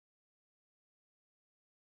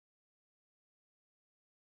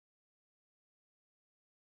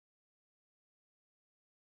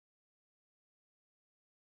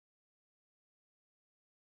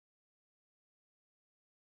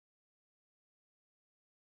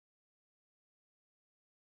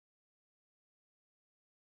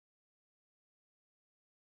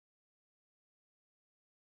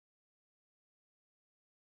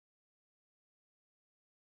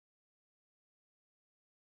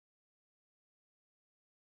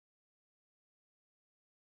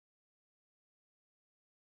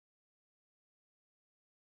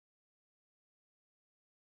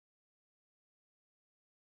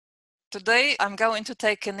Today I'm going to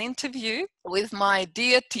take an interview with my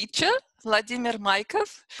dear teacher, Vladimir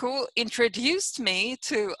Maykov, who introduced me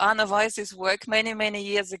to Anna Weiss's work many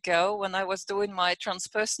years ago when I was doing my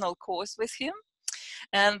transpersonal course with him.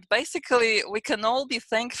 And basically, we can all be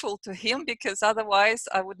thankful to him because otherwise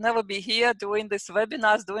I would never be here doing these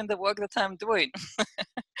webinars, doing the work that I'm doing.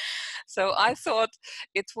 So I thought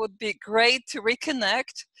it would be great to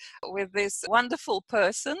reconnect with this wonderful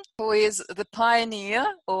person who is the pioneer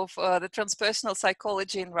of the transpersonal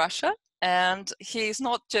psychology in Russia. And he is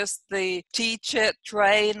not just the teacher,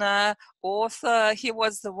 trainer, author. He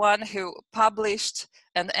was the one who published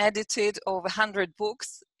and edited over 100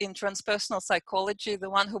 books in transpersonal psychology, the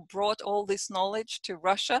one who brought all this knowledge to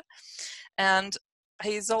Russia. And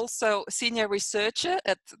he's also a senior researcher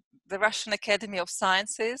at the Russian Academy of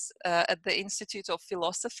Sciences at the Institute of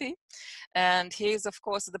Philosophy. And he is, of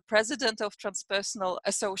course, the president of Transpersonal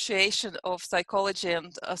Association of Psychology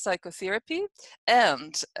and Psychotherapy.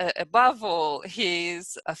 And above all, he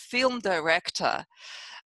is a film director.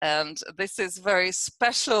 And this is very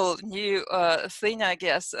special new thing, I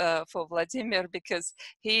guess, for Vladimir, because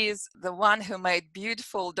he is the one who made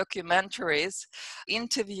beautiful documentaries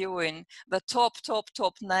interviewing the top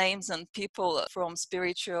names and people from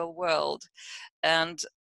spiritual world. And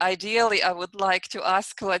ideally, I would like to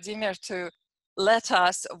ask Vladimir to let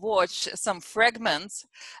us watch some fragments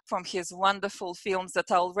from his wonderful films that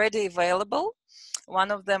are already available. One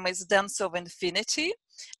of them is Dance of Infinity.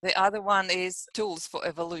 The other one is Tools for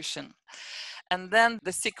Evolution. And then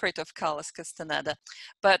The Secret of Carlos Castaneda.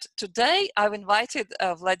 But today I've invited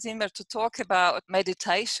Vladimir to talk about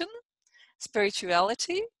meditation,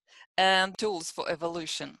 spirituality, and tools for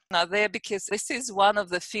evolution. Now there, because this is one of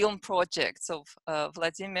the film projects of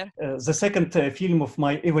Vladimir. The second film of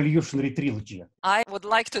my evolutionary trilogy. I would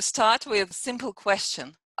like to start with a simple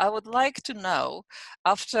question. I would like to know,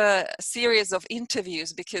 after a series of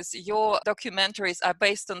interviews, because your documentaries are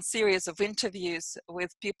based on series of interviews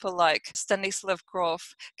with people like Stanislav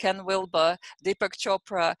Grof, Ken Wilber, Deepak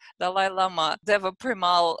Chopra, Dalai Lama, Deva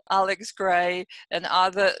Premal, Alex Gray, and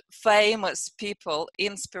other famous people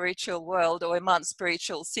in spiritual world or among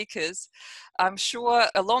spiritual seekers. I'm sure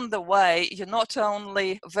along the way, you not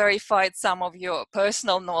only verified some of your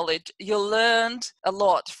personal knowledge, you learned a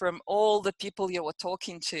lot from all the people you were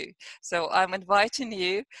talking to. So I'm inviting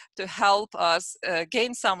you to help us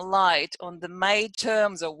gain some light on the main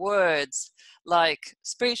terms or words like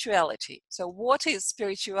spirituality. So what is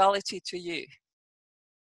spirituality to you?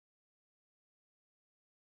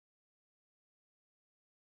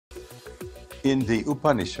 In the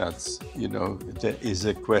Upanishads, there is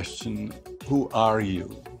a question, who are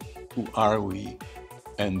you? Who are we?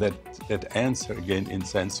 And that answer again in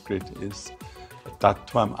Sanskrit is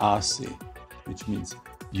Tattvam Asi, which means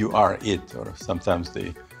you are it, or sometimes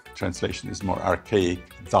the translation is more archaic,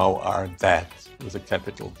 thou art that, with a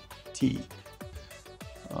capital T.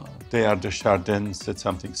 Teilhard de Chardin said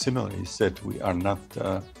something similar. He said we are not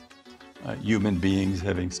human beings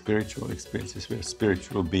having spiritual experiences, we are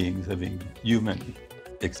spiritual beings having human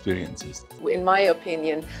experiences. In my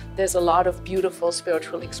opinion, there's a lot of beautiful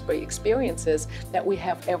spiritual experiences that we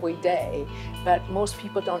have every day, but most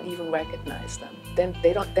people don't even recognize them.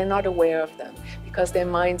 They're not aware of them because their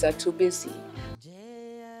minds are too busy.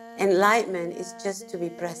 Enlightenment is just to be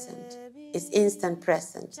present. It's instant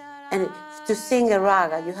present. And to sing a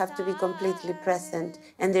raga, you have to be completely present,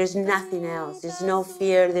 and there's nothing else. There's no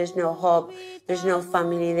fear, there's no hope, there's no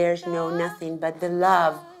family, there's no nothing but the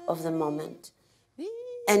love of the moment.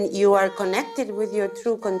 And you are connected with your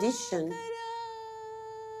true condition.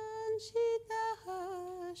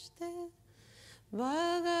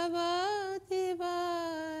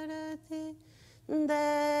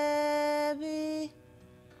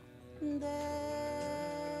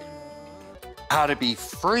 How to be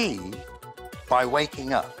free by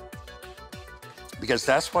waking up. Because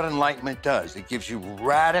that's what enlightenment does. It gives you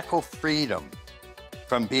radical freedom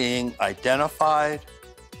from being identified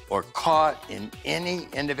or caught in any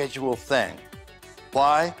individual thing.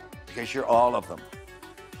 Why? Because you're all of them.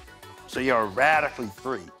 So you're radically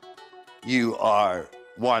free. You are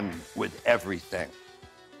one with everything.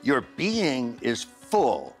 Your being is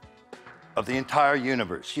full of the entire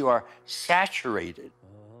universe. You are saturated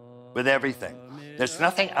with everything. There's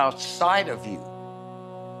nothing outside of you.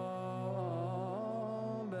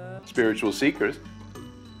 Spiritual seekers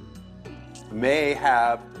may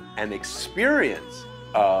have an experience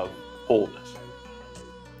of wholeness.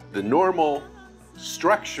 The normal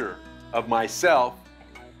structure of myself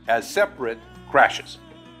as separate crashes.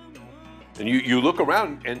 And you look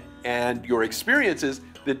around and your experience is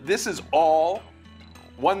that this is all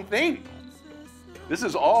one thing. This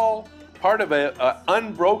is all part of an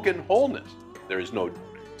unbroken wholeness. There is no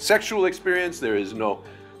sexual experience, there is no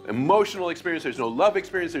emotional experience, there's no love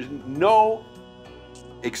experience, there's no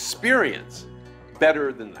experience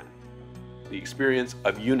better than that. The experience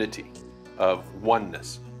of unity, of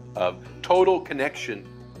oneness, of total connection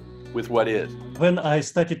with what is. When I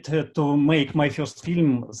started to make my first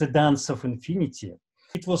film, The Dance of Infinity,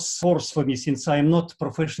 it was forced for me since I'm not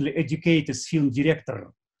professionally educated film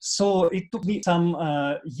director. So it took me some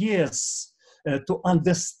years to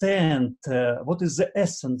understand what is the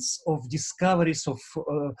essence of discoveries of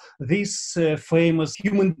these famous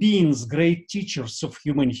human beings, great teachers of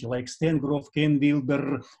humanity, like Stan Grof, Ken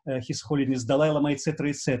Wilber, His Holiness Dalai Lama, etc.,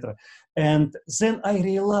 etc. And then I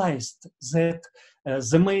realized that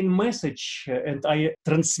the main message, and I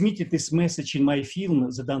transmitted this message in my film,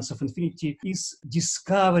 The Dance of Infinity, is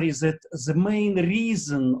discovery that the main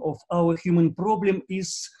reason of our human problem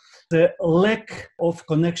is the lack of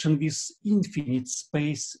connection with infinite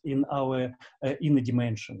space in our inner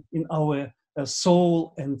dimension, in our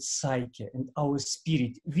soul and psyche and our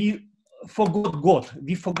spirit. We forgot God,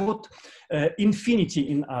 we forgot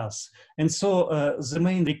infinity in us. And so the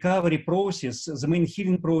main recovery process, the main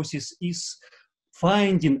healing process is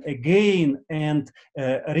finding again and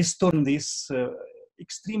restoring this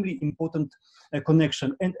extremely important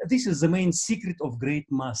connection. And this is the main secret of great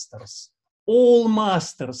masters. All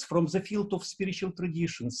masters from the field of spiritual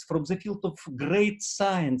traditions, from the field of great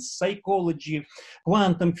science, psychology,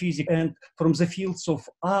 quantum physics, and from the fields of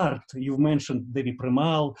art. You've mentioned Devi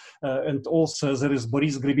Premal, and also there is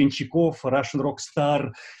Boris Grebenchikov, a Russian rock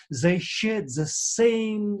star. They shared the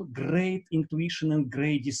same great intuition and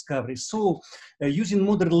great discovery. So, using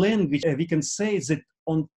modern language, we can say that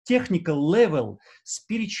on technical level,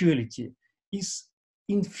 spirituality is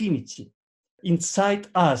infinity inside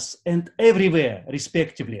us and everywhere,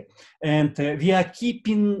 respectively. And we are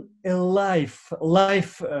keeping alive,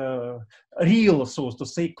 real, so to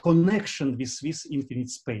say, connection with this infinite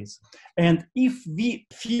space. And if we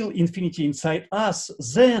feel infinity inside us,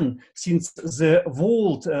 then since the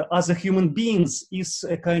world as a human beings is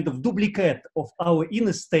a kind of duplicate of our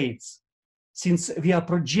inner states, since we are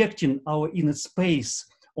projecting our inner space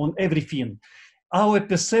on everything, our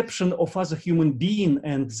perception of as a human being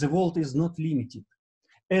and the world is not limited.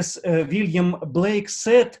 As William Blake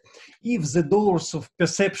said, if the doors of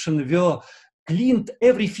perception were cleaned,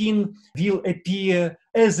 everything will appear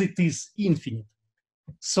as it is infinite.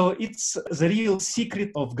 So it's the real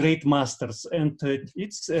secret of great masters, and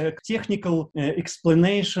it's a technical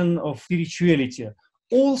explanation of spirituality.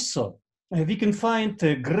 Also, we can find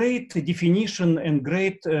a great definition and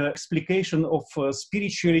great explication of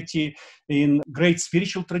spirituality in great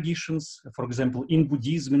spiritual traditions, for example, in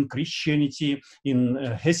Buddhism, in Christianity, in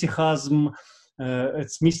Hesychasm,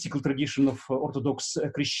 it's mystical tradition of Orthodox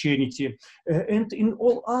Christianity, and in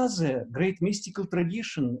all other great mystical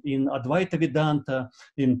tradition, in Advaita Vedanta,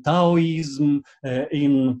 in Taoism,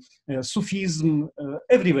 in Sufism,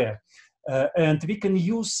 everywhere. And we can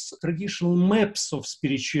use traditional maps of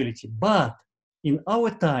spirituality, but in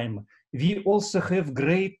our time, we also have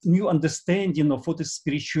great new understanding of what is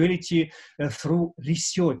spirituality through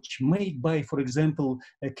research made by, for example,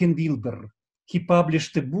 Ken Wilber. He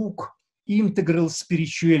published a book, Integral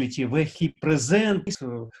Spirituality, where he presents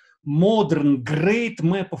modern great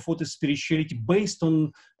map of what is spirituality based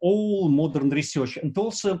on all modern research. And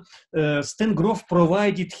also Stan Grof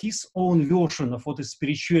provided his own version of what is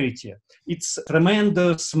spirituality. It's a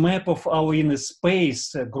tremendous map of our inner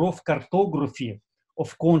space, Grof cartography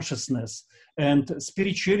of consciousness. And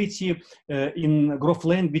spirituality in Grof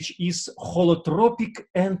language is holotropic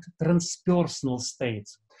and transpersonal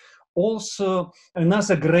states. Also,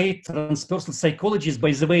 another great transpersonal psychologist,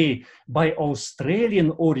 by the way, by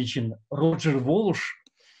Australian origin, Roger Walsh,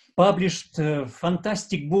 published a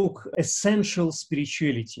fantastic book, Essential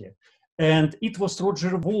Spirituality. And it was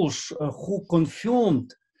Roger Walsh who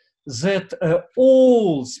confirmed that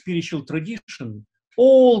all spiritual tradition,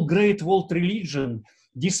 all great world religion,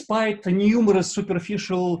 despite numerous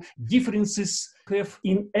superficial differences, have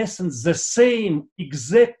in essence the same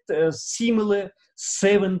exact similar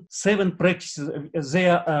seven practices. They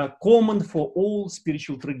are common for all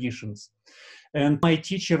spiritual traditions. And my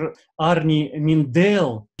teacher, Arnie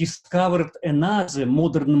Mindell, discovered another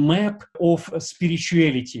modern map of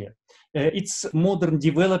spirituality. It's modern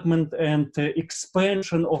development and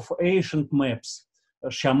expansion of ancient maps,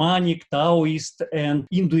 shamanic, Taoist, and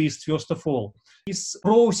Hinduist, first of all. It's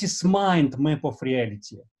process mind map of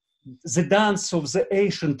reality. The Dance of the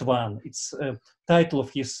Ancient One. It's title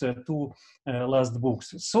of his two last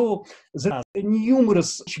books. So there are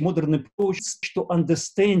numerous modern approaches to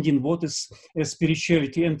understanding what is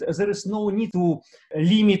spirituality, and there is no need to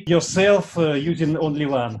limit yourself using only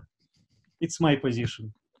one. It's my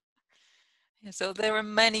position. Yeah, so there are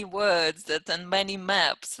many words and many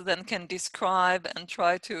maps that can describe and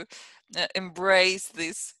try to embrace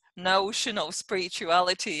this notion of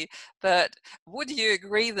spirituality. But would you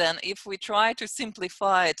agree then, if we try to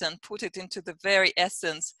simplify it and put it into the very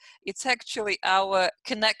essence, it's actually our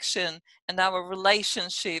connection and our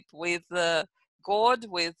relationship with God,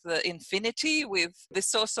 with infinity, with the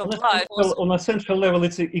source of life? On a central level,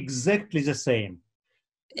 it's exactly the same.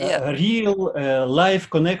 Yeah. A real life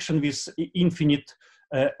connection with infinite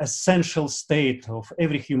essential state of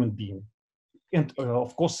every human being. And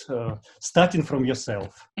of course, starting from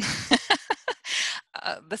yourself.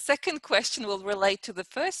 The second question will relate to the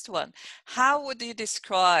first one. How would you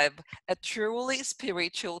describe a truly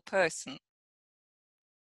spiritual person?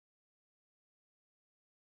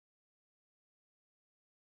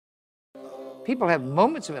 People have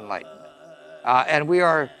moments of enlightenment, and we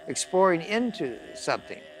are exploring into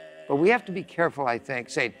something. But we have to be careful, I think,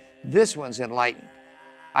 saying, this one's enlightened.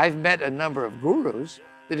 I've met a number of gurus.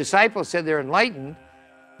 The disciples said they're enlightened,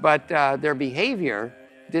 but their behavior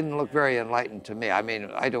didn't look very enlightened to me. I mean,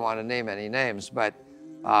 I don't want to name any names, but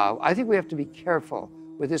I think we have to be careful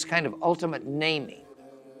with this kind of ultimate naming.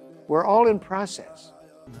 We're all in process.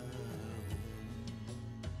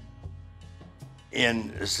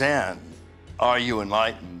 In Zen, are you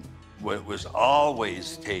enlightened? Was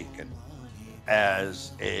always taken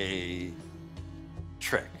as a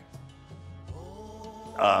trick.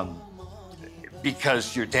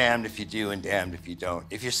 Because you're damned if you do and damned if you don't.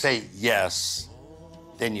 If you say yes,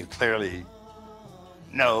 then you clearly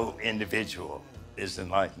no individual is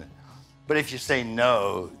enlightened. But if you say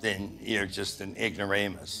no, then you're just an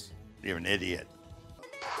ignoramus. You're an idiot.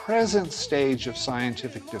 Present stage of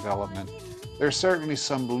scientific development, there are certainly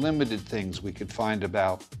some limited things we could find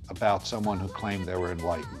about someone who claimed they were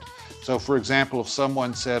enlightened. So for example, if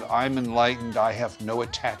someone said, I'm enlightened, I have no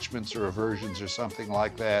attachments or aversions or something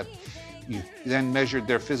like that, you then measured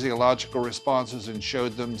their physiological responses and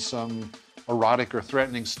showed them some erotic or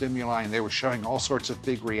threatening stimuli, and they were showing all sorts of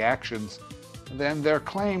big reactions, then their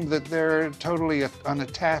claim that they're totally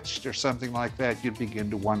unattached or something like that, you'd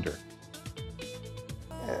begin to wonder.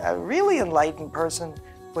 A really enlightened person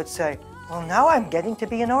would say, well, now I'm getting to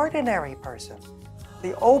be an ordinary person.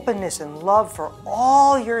 The openness and love for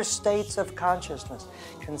all your states of consciousness,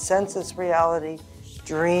 consensus reality,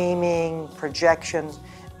 dreaming, projections,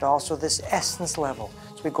 and also this essence level.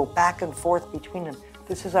 So we go back and forth between them.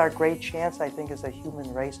 This is our great chance, I think, as a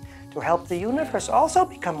human race, to help the universe also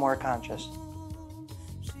become more conscious.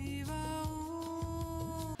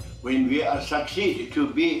 When we are succeed to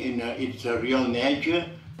be in its real nature,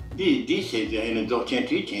 this is in Dzogchen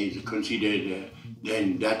teaching is considered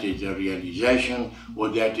then that is the realization or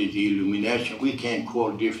that is the illumination. We can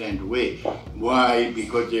call different way. Why?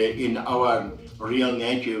 Because in our real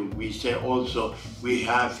nature, we say also we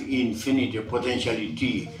have infinite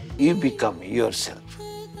potentiality. You become yourself.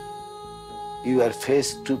 You are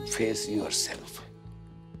face to face yourself.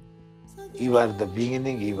 You are the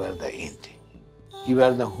beginning, you are the end. You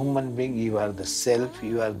are the human being, you are the self,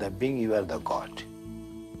 you are the being, you are the God.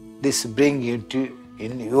 This brings you to,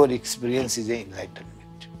 in your experience, is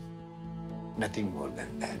enlightenment. Nothing more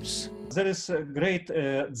than that. There is a great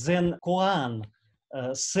Zen koan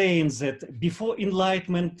saying that before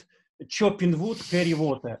enlightenment, chopping wood carry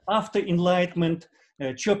water. After enlightenment,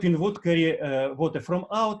 chopping wood carry water. From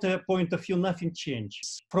outer point of view, nothing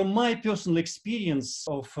changes. From my personal experience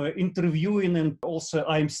of interviewing, and also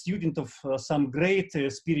I'm student of some great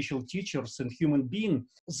spiritual teachers and human beings,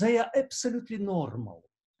 they are absolutely normal.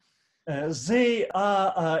 They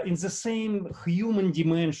are in the same human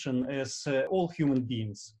dimension as all human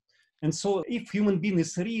beings. And so if human being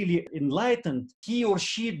is really enlightened, he or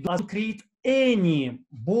she doesn't create any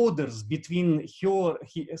borders between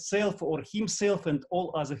herself or himself and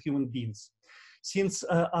all other human beings. Since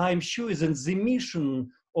I'm sure that the mission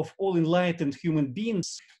of all enlightened human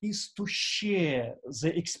beings is to share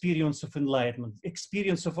the experience of enlightenment,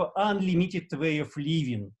 experience of an unlimited way of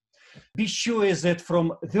living. Be sure that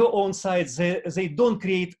from their own side, they don't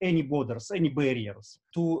create any borders, any barriers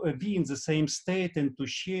to be in the same state and to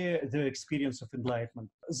share their experience of enlightenment.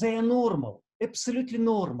 They are normal, absolutely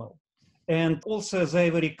normal. And also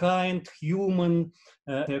they're very kind, human,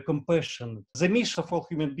 compassionate. The mission of all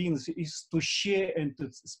human beings is to share and to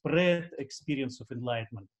spread experience of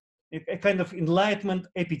enlightenment. A kind of enlightenment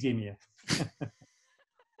epidemic.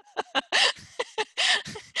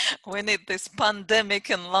 We need this pandemic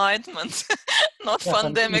enlightenment, not Yeah,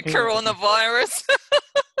 pandemic pandemic coronavirus.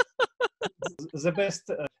 the best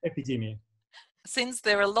epidemic. Since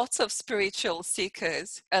there are lots of spiritual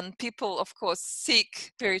seekers, and people, of course,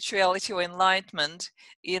 seek spirituality or enlightenment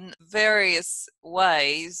in various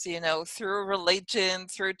ways, you know, through religion,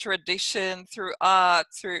 through tradition, through art,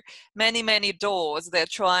 through many, many doors. They're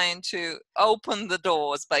trying to open the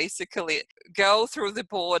doors, basically, go through the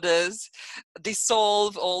borders,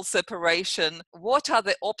 dissolve all separation. What are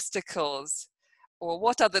the obstacles? Or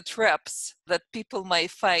what are the traps that people may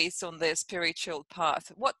face on their spiritual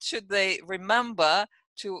path? What should they remember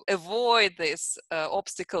to avoid these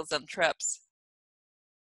obstacles and traps?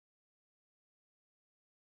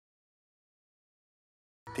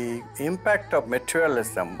 The impact of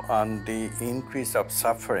materialism on the increase of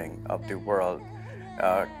suffering of the world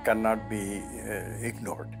cannot be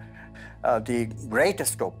ignored. The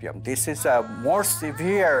greatest opium. This is a more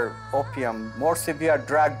severe opium, more severe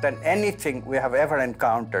drug than anything we have ever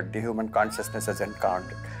encountered, the human consciousness has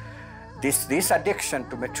encountered. This addiction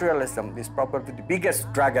to materialism is probably the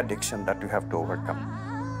biggest drug addiction that we have to overcome.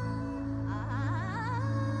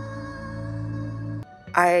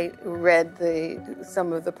 I read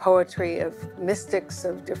some of the poetry of mystics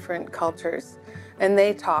of different cultures, and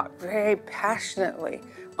they talk very passionately,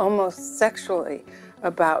 almost sexually,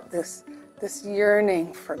 about this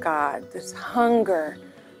yearning for God, this hunger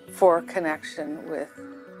for connection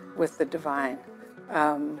with the divine,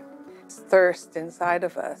 thirst inside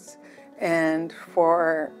of us. And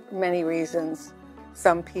for many reasons,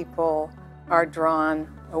 some people are drawn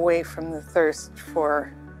away from the thirst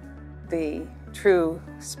for the true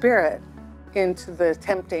spirit into the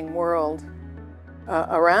tempting world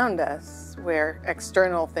around us, where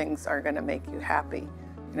external things are going to make you happy.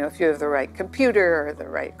 You know, if you have the right computer or the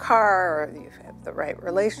right car or you have the right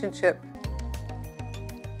relationship.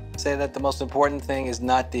 Say that the most important thing is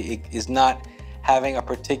not having a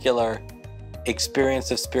particular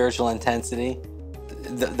experience of spiritual intensity.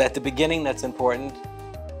 At the beginning, that's important,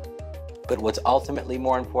 but what's ultimately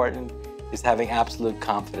more important is having absolute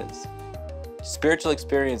confidence. Spiritual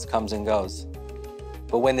experience comes and goes,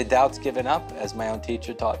 but when the doubt's given up, as my own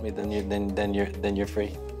teacher taught me, then you're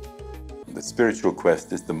free. The spiritual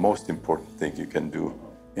quest is the most important thing you can do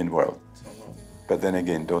in the world. But then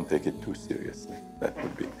again, don't take it too seriously.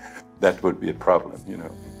 That would be a problem, you know.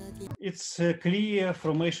 It's clear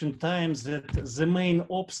from ancient times that the main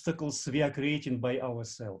obstacles we are creating by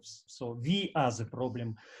ourselves. So we are the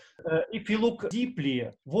problem. If you look deeply,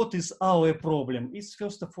 what is our problem? It's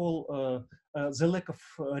first of all the lack of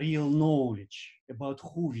real knowledge about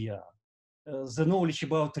who we are. The knowledge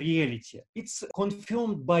about reality. It's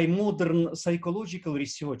confirmed by modern psychological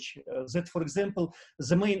research that, for example,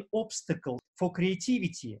 the main obstacle for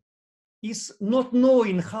creativity is not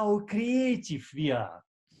knowing how creative we are.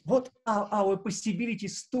 What are our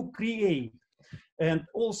possibilities to create? And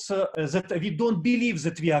also that we don't believe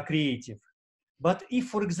that we are creative. But if,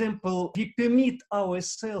 for example, we permit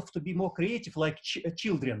ourselves to be more creative like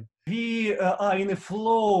children, we are in a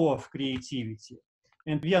flow of creativity.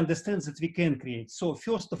 And we understand that we can create. So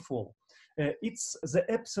first of all, it's the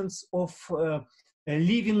absence of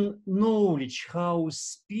living knowledge how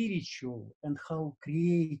spiritual and how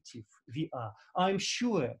creative we are. I'm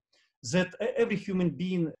sure that every human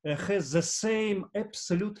being has the same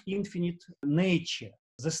absolute infinite nature,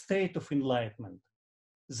 the state of enlightenment.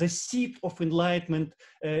 The seed of enlightenment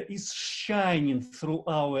is shining through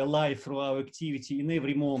our life, through our activity in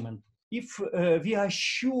every moment. If we are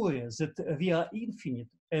sure that we are infinite,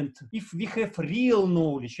 and if we have real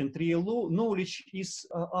knowledge, and real knowledge is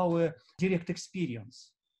our direct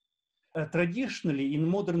experience. Traditionally, in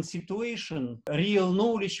modern situation, real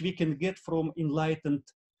knowledge we can get from enlightened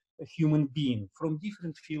human being, from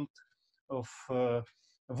different field of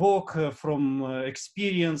work, from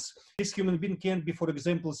experience. This human being can be, for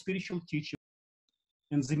example, spiritual teacher.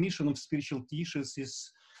 And the mission of spiritual teachers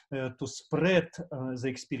is to spread the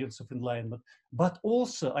experience of enlightenment. But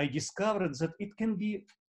also I discovered that it can be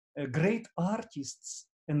great artists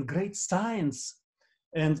and great science.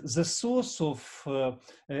 And the source of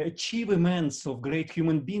achievements of great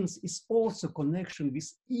human beings is also connection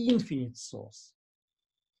with infinite source.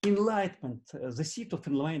 Enlightenment, the seed of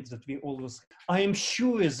enlightenment that we always, I am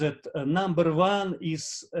sure that number one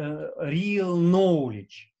is real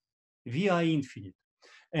knowledge. We are infinite.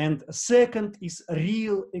 And second is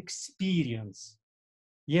real experience.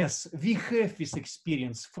 Yes, we have this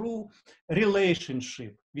experience through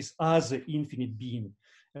relationship with other infinite being,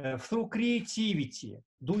 through creativity,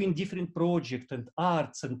 doing different projects and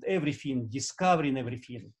arts and everything, discovering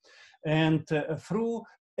everything, and through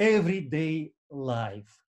everyday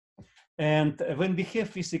life. And when we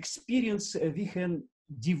have this experience, we can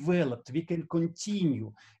develop, we can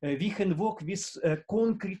continue, we can work with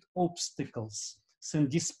concrete obstacles. And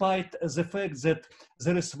despite the fact that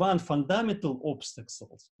there is one fundamental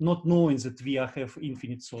obstacle, not knowing that we have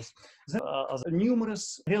infinite source, there are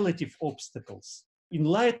numerous relative obstacles.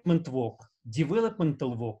 Enlightenment work,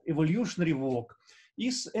 developmental work, evolutionary work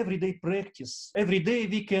is everyday practice. Every day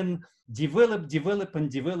we can develop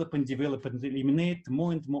and eliminate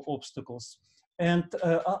more and more obstacles. And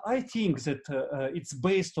I think that it's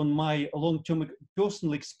based on my long-term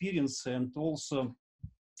personal experience and also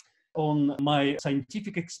on my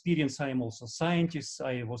scientific experience. I am also a scientist.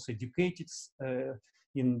 I was educated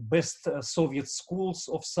in best Soviet schools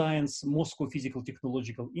of science, Moscow Physical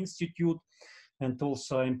Technological Institute, and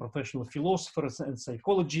also I'm professional philosopher and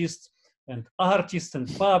psychologist and artist and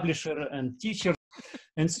publisher and teacher.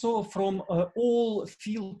 And so from all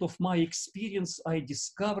field of my experience, I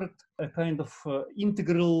discovered a kind of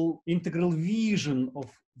integral vision of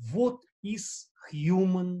what is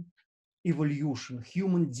human evolution,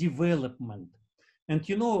 human development. And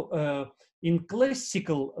you know, in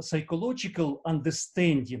classical psychological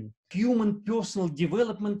understanding, human personal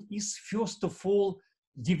development is first of all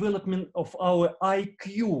development of our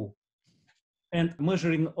IQ. And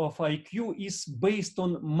measuring of IQ is based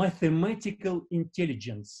on mathematical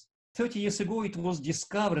intelligence. 30 years ago, it was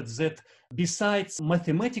discovered that besides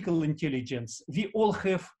mathematical intelligence, we all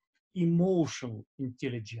have emotional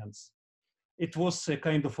intelligence. It was a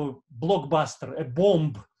kind of a blockbuster, a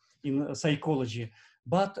bomb in psychology.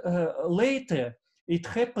 But later, it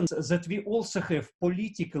happens that we also have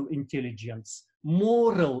political intelligence,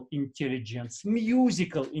 moral intelligence,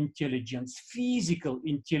 musical intelligence, physical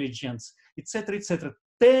intelligence, etc., etc.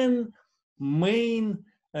 10 main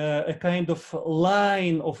a kind of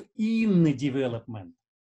line of inner development.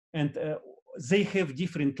 And they have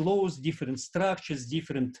different laws, different structures,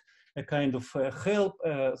 different kind of help,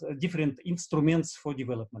 different instruments for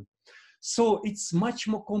development. So it's much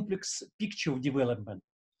more complex picture of development.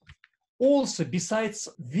 Also, besides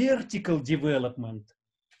vertical development,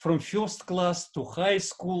 from first class to high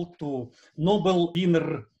school to Nobel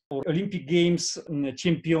winner or Olympic Games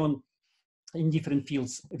champion in different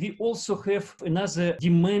fields, we also have another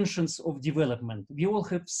dimensions of development. We all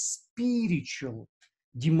have spiritual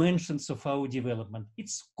dimensions of our development.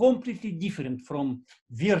 It's completely different from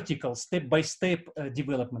vertical step-by-step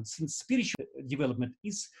development, since spiritual development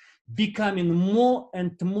is becoming more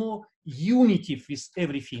and more unity with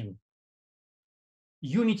everything.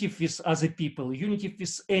 Unity with other people, unity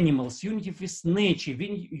with animals, unity with nature,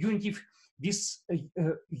 unity with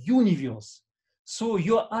universe. So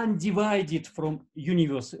you're undivided from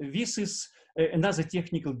universe. This is another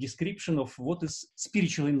technical description of what is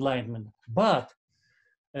spiritual enlightenment. But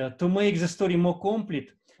to make the story more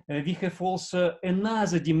complete, we have also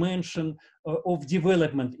another dimension of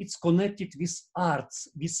development. It's connected with arts,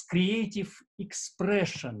 with creative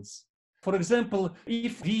expressions. For example,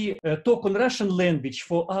 if we talk on Russian language,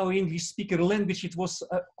 for our English speaker language, it was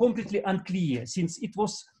completely unclear, since it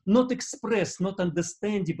was not expressed, not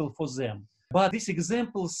understandable for them. But this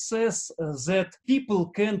example says that people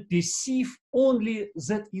can perceive only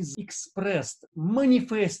that is expressed,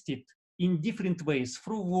 manifested in different ways,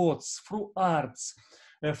 through words, through arts,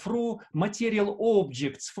 through material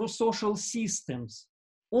objects, through social systems.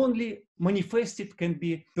 Only manifested can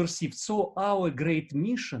be perceived. So our great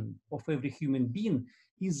mission of every human being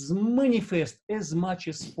is manifest as much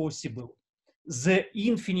as possible the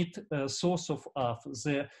infinite source of Earth,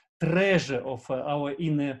 the treasure of our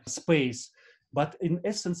inner space. But in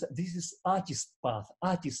essence, this is artist path,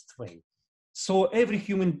 artist way. So every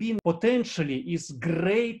human being potentially is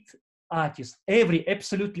great artist,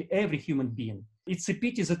 absolutely every human being. It's a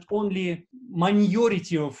pity that only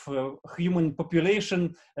minority of human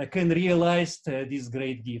population can realize this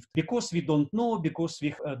great gift, because we don't know, because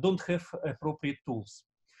we don't have appropriate tools.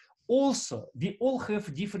 Also, we all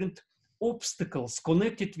have different obstacles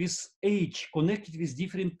connected with age, connected with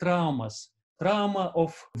different traumas. Trauma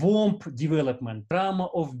of womb development, trauma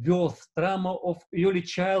of birth, trauma of early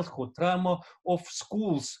childhood, trauma of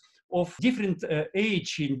schools, of different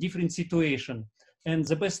age in different situation. And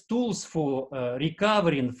the best tools for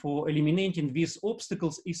recovering, for eliminating these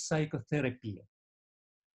obstacles is psychotherapy.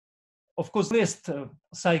 Of course, best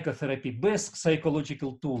psychotherapy, best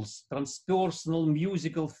psychological tools, transpersonal,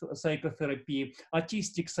 musical psychotherapy,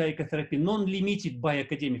 artistic psychotherapy, non-limited by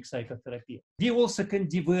academic psychotherapy. We also can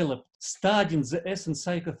develop, studying the essence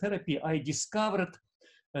psychotherapy, I discovered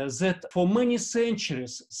that for many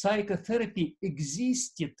centuries, psychotherapy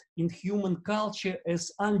existed in human culture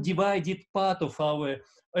as undivided part of our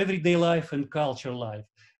everyday life and cultural life.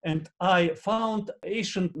 And I found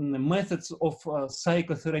ancient methods of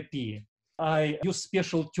psychotherapy. I use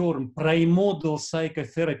special term primordial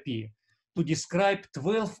psychotherapy to describe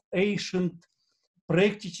 12 ancient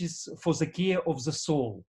practices for the care of the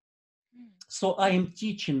soul. So I am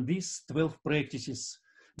teaching these 12 practices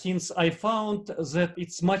since I found that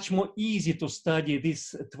it's much more easy to study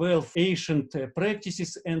these 12 ancient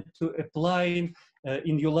practices and to apply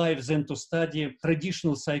in your life than to study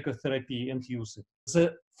traditional psychotherapy and use it.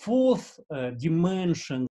 The fourth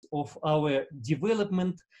dimension of our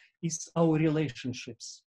development is our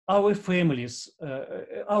relationships. Our families,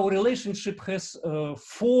 our relationship has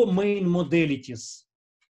four main modalities.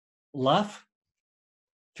 Love,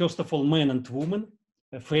 first of all, man and woman,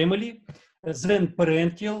 family, then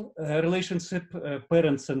parental relationship,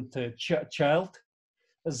 parents and child,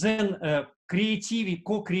 then creativity,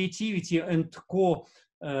 co-creativity and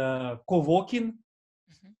co-working,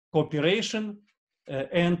 cooperation,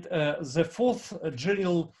 and the fourth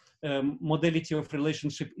general modality of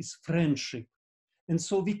relationship is friendship. And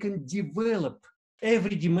so we can develop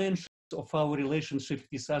every dimension of our relationship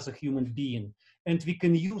with other human being, and we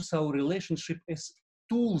can use our relationship as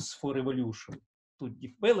tools for evolution, to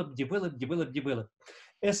develop.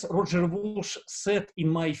 As Roger Walsh said in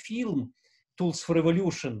my film, Tools for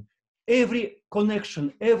Evolution, every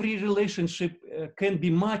connection, every relationship can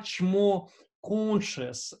be much more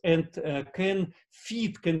conscious and can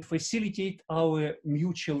facilitate our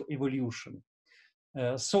mutual evolution.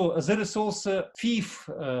 So there is also fifth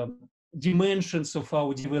dimensions of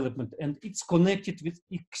our development, and it's connected with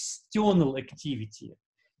external activity,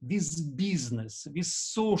 with business, with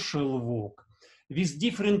social work, with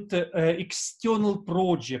different external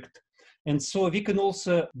project. And so we can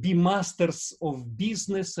also be masters of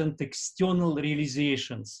business and external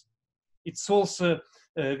realizations. It's also,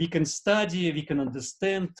 we can study, we can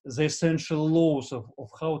understand the essential laws of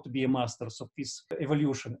how to be a masters of this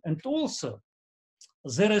evolution. And also,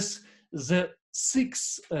 there is the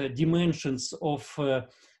six dimensions of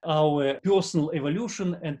our personal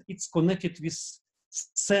evolution, and it's connected with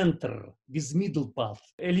center, with middle path,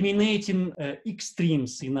 eliminating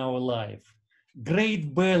extremes in our life,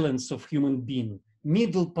 great balance of human being,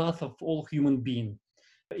 middle path of all human being.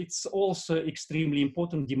 It's also extremely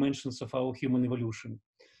important dimensions of our human evolution.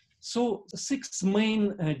 So six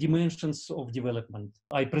main dimensions of development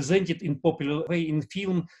I presented in popular way in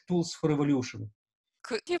film Tools for Evolution.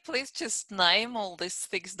 Could you please just name all these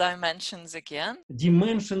six dimensions again?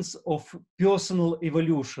 Dimensions of personal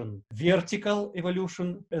evolution: vertical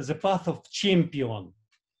evolution, the path of champion;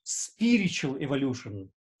 spiritual evolution,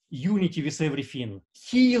 unity with everything;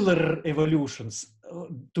 healer evolutions,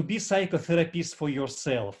 to be psychotherapist for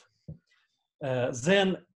yourself;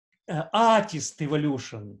 then artist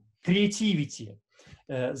evolution, creativity;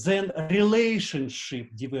 then relationship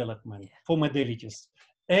development for modalities;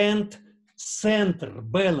 and center,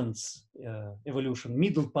 balance, evolution,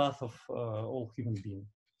 middle path of all human beings.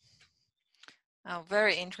 Oh,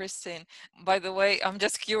 very interesting. By the way, I'm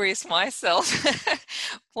just curious myself.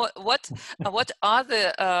 What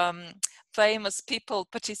other famous people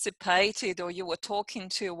participated or you were talking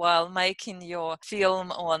to while making your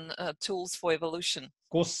film on Tools for Evolution? Of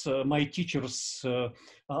course, my teachers,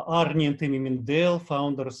 Arnie and Amy Mindell,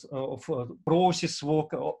 founders of Process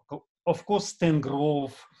Work, of course, Stan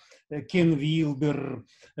Grove, Ken Wilber,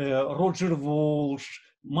 Roger Walsh,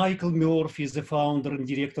 Michael Murphy is the founder and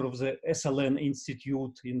director of the SLN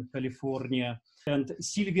Institute in California, and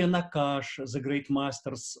Sylvia Nakash, the great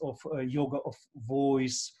masters of yoga of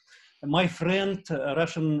voice. My friend,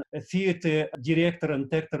 Russian theater director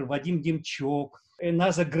and actor Vadim Demchok,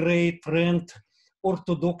 another great friend,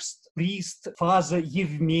 Orthodox priest, Father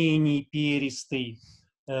Yevgeny Peristy,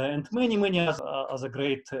 and many other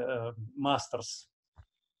great masters.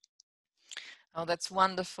 Oh, that's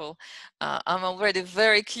wonderful. I'm already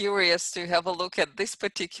very curious to have a look at this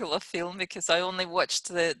particular film because I only watched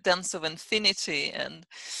the Dance of Infinity and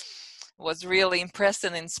was really impressed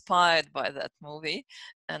and inspired by that movie.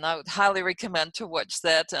 And I would highly recommend to watch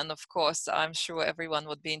that. And of course, I'm sure everyone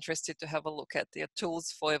would be interested to have a look at the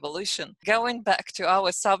Tools for Evolution. Going back to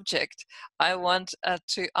our subject, I want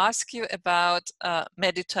to ask you about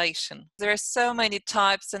meditation. There are so many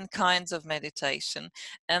types and kinds of meditation,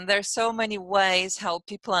 and there are so many ways how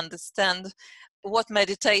people understand what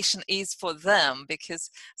meditation is for them, because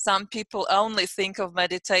some people only think of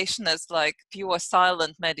meditation as like pure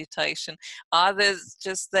silent meditation. Others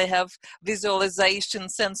just, they have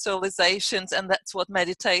visualizations, sensualizations, and that's what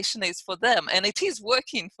meditation is for them, and it is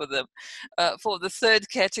working for them. For the third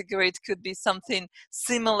category, it could be something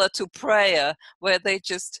similar to prayer, where they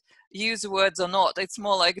just use words or not. It's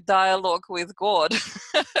more like dialogue with God,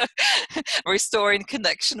 restoring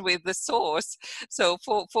connection with the source. So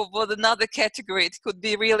for another category, it could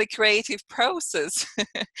be really creative process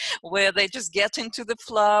where they just get into the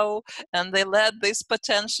flow and they let this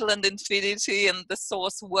potential and infinity and the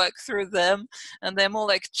source work through them, and they're more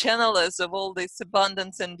like channelers of all this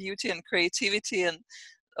abundance and beauty and creativity. And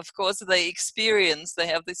of course, they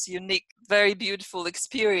have this unique, very beautiful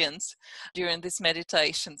experience during this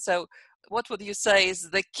meditation. So what would you say is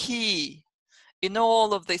the key in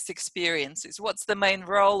all of these experiences? What's the main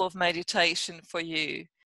role of meditation for you?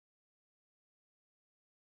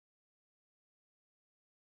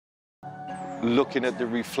 Looking at the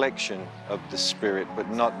reflection of the spirit, but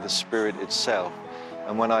not the spirit itself.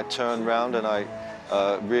 And when I turned around and I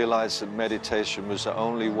realized that meditation was the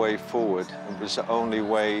only way forward, and was the only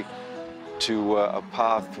way to a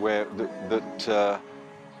path where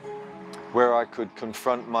where I could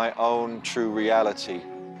confront my own true reality.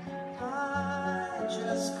 I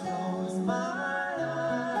just close my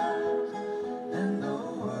eyes and the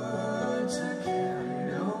words are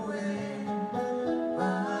carried away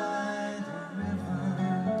by the river.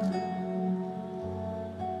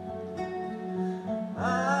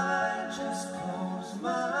 I just close my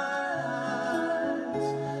eyes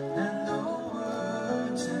and the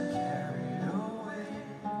words are carried away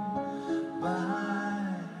by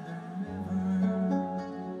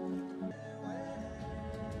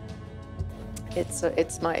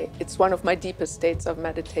It's one of my deepest states of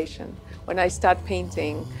meditation. When I start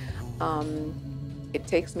painting, it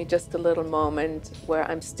takes me just a little moment where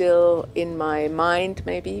I'm still in my mind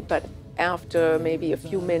maybe, but after maybe a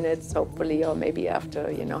few minutes, hopefully, or maybe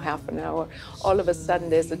after, half an hour, all of a sudden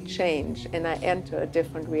there's a change and I enter a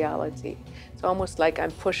different reality. It's almost like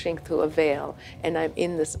I'm pushing through a veil and I'm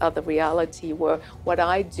in this other reality where what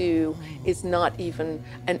I do is not even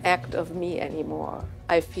an act of me anymore.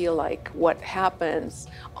 I feel like what happens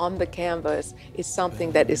on the canvas is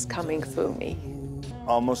something that is coming through me.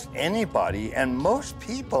 Almost anybody, and most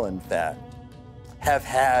people, in fact, have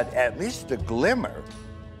had at least a glimmer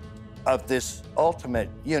of this ultimate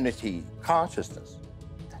unity consciousness.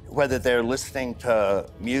 Whether they're listening to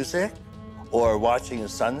music, or watching a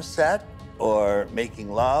sunset, or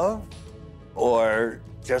making love, or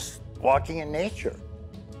just walking in nature.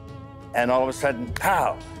 And all of a sudden,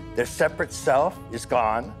 pow, their separate self is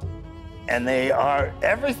gone, and they are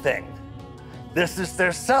everything. This is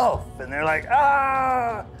their self, and they're like,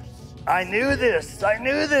 I knew this,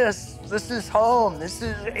 this is home, this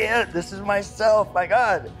is it, this is myself, my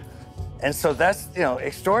God. And so that's,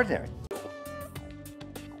 extraordinary.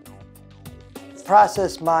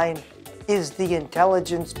 Process mind is the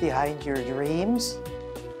intelligence behind your dreams,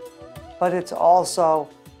 but it's also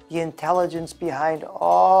the intelligence behind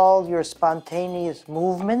all your spontaneous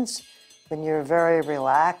movements when you're very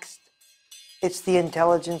relaxed. It's the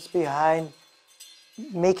intelligence behind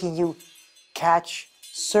making you catch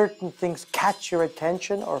certain things, catch your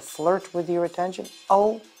attention or flirt with your attention.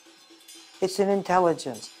 Oh, it's an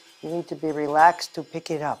intelligence. You need to be relaxed to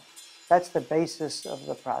pick it up. That's the basis of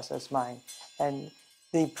the process mind. And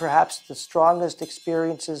perhaps the strongest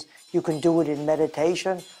experiences, you can do it in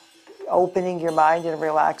meditation, opening your mind and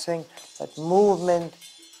relaxing, but movement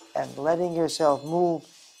and letting yourself move,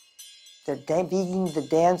 being the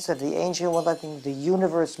dance of the angel, letting the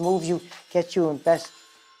universe move you, get you in best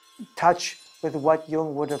touch with what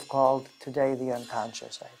Jung would have called today the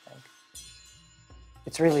unconscious, I think.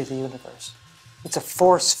 It's really the universe. It's a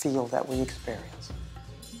force field that we experience.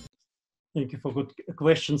 Thank you for good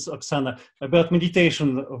questions, Oksana. About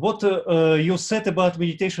meditation, what you said about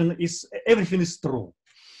meditation is everything is true.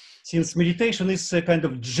 Since meditation is a kind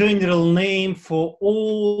of general name for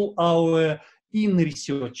all our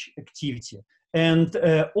in-research activity and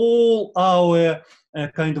all our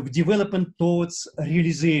kind of development towards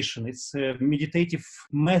realization. It's meditative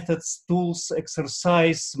methods, tools,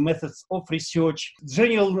 exercise, methods of research.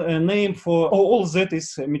 General name for all that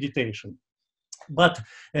is meditation. But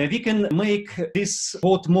we can make this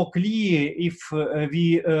thought more clear if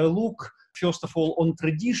we look, first of all, on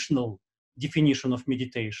traditional definition of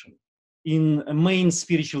meditation in a main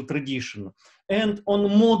spiritual tradition and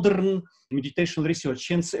on modern meditation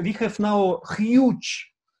research. And we have now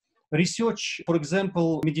huge research, for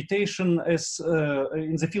example, meditation as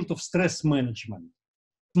in the field of stress management.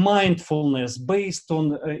 mindfulness based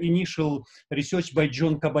on initial research by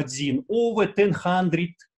John Kabat-Zinn, over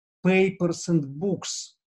 1,000 papers and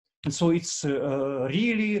books. And so it's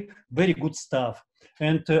really very good stuff.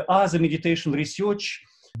 And other meditation research,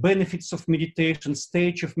 benefits of meditation,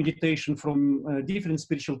 stage of meditation from different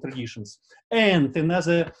spiritual traditions. And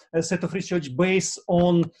another set of research based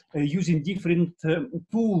on using different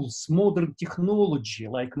tools, modern technology,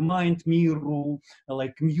 like mind mirror,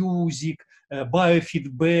 like music,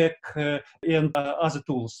 biofeedback, and other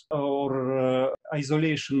tools, or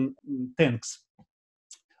isolation tanks.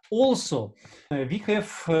 Also, we have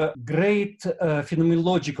great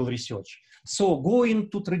phenomenological research. So going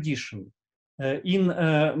to tradition. In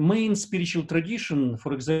main spiritual tradition,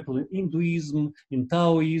 for example, in Hinduism, in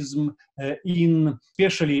Taoism,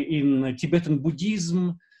 especially in Tibetan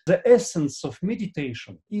Buddhism, the essence of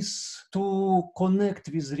meditation is to connect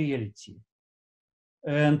with reality.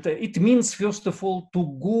 And it means, first of all,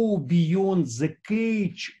 to go beyond the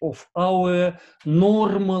cage of our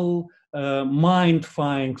normal mind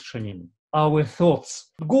functioning, our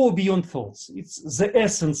thoughts. Go beyond thoughts. It's the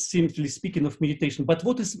essence, simply speaking, of meditation. But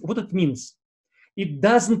what it means? It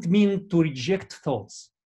doesn't mean to reject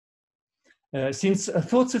thoughts. Since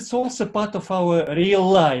thoughts is also part of our real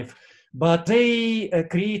life, but they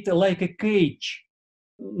create like a cage,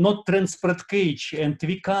 not transparent cage, and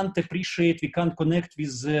we can't appreciate, we can't connect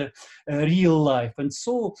with real life. And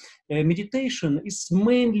so meditation is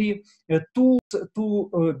mainly a tool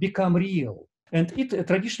to become real. And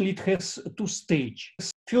traditionally it has two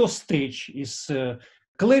stages. First stage is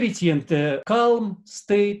clarity and calm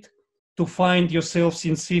state, to find yourself,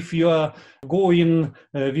 since if you are going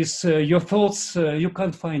with your thoughts, you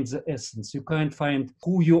can't find the essence, you can't find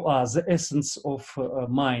who you are, the essence of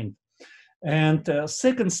mind. And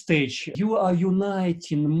second stage, you are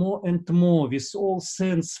uniting more and more with all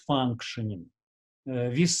sense functioning,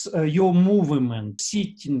 with your movement,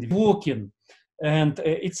 sitting, walking. And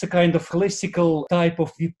it's a kind of classical type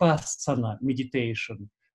of vipassana meditation.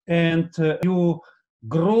 And you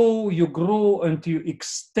grow, and you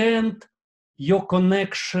extend your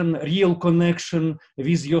connection, real connection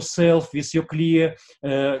with yourself, with your clear,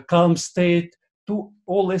 calm state, to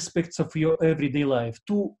all aspects of your everyday life,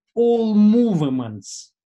 to all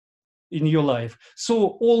movements in your life.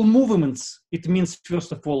 So all movements, it means,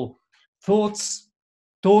 first of all, thoughts,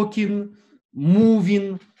 talking,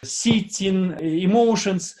 moving, sitting,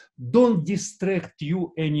 emotions, don't distract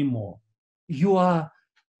you anymore. You are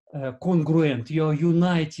congruent, you are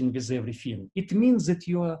uniting with everything. It means that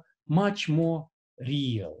you are much more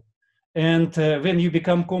real. And when you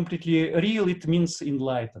become completely real, it means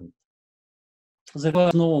enlightened. There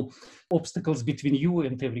are no obstacles between you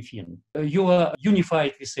and everything. You are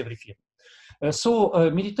unified with everything.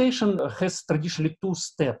 So meditation has traditionally two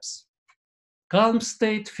steps. Calm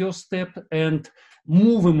state, first step, and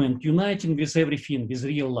movement, uniting with everything, with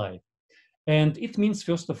real life. And it means,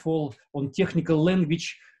 first of all, on technical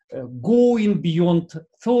language, going beyond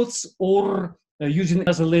thoughts, or using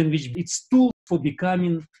other language, it's tools for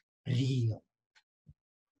becoming real.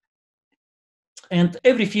 And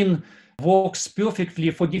everything works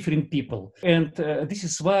perfectly for different people. And this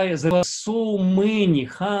is why there are so many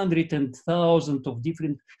hundreds and thousands of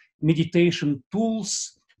different meditation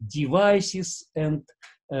tools, devices, and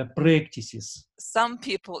practices. Some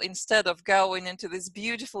people, instead of going into this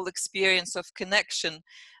beautiful experience of connection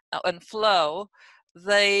and flow,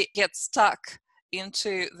 they get stuck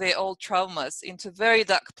into their old traumas, into very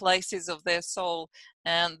dark places of their soul,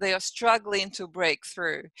 and they are struggling to break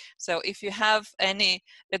through. So if you have any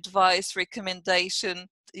advice, recommendation,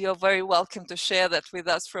 you're very welcome to share that with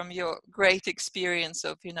us from your great experience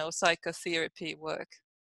of, psychotherapy work.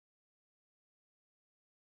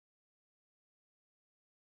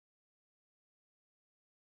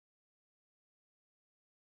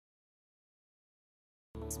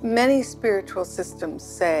 Many spiritual systems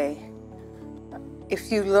say, if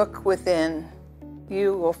you look within,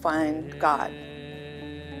 you will find God.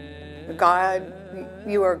 God,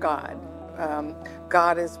 you are God.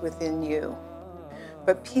 God is within you.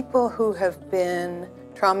 But people who have been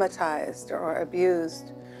traumatized or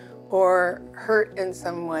abused or hurt in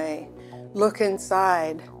some way look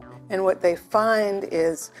inside, and what they find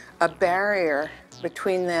is a barrier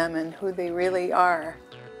between them and who they really are.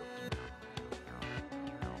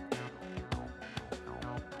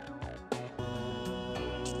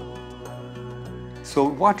 So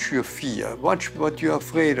watch your fear, watch what you're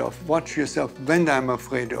afraid of, watch yourself when I'm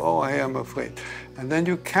afraid, oh, I am afraid. And then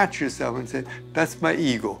you catch yourself and say, that's my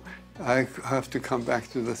ego. I have to come back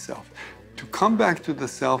to the self. To come back to the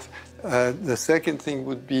self, the second thing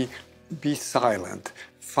would be be silent.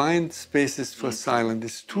 Find spaces for silence.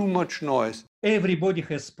 There's too much noise. Everybody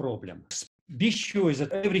has problems. Be sure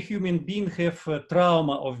that every human being have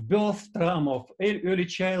trauma of birth, trauma of early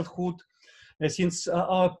childhood, since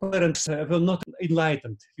our parents were not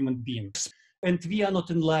enlightened human beings. And we are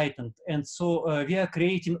not enlightened. And so we are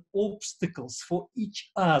creating obstacles for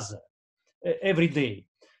each other every day.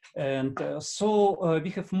 And so we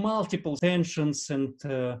have multiple tensions and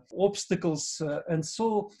obstacles. And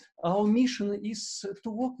so our mission is to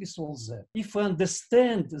work with all that. If we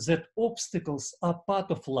understand that obstacles are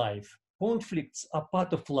part of life, conflicts are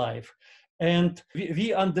part of life, and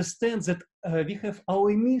we understand that we have our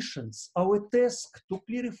missions, our task to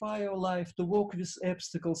clarify our life, to work with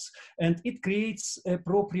obstacles, and it creates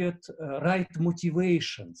appropriate right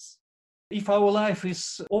motivations. If our life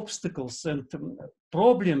is obstacles and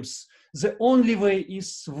problems, the only way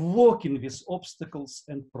is working with obstacles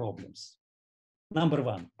and problems. Number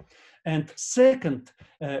one. And second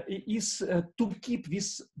is to keep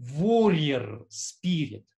this warrior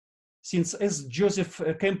spirit. Since, as Joseph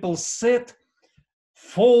Campbell said,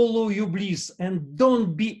 follow your bliss and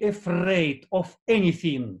don't be afraid of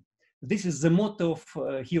anything. This is the motto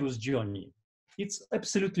of Hero's Journey. It's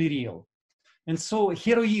absolutely real. And so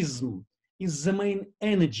heroism is the main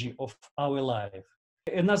energy of our life.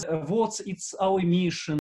 In other words, it's our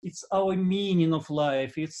mission, it's our meaning of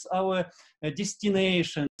life, it's our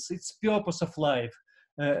destinations, it's purpose of life.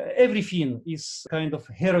 Everything is kind of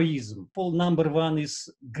heroism. Number one is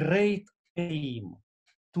great aim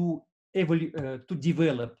to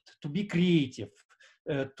develop, to be creative,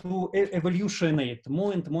 to evolutionate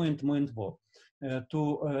more and more and more and more,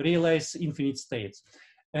 to realize infinite states.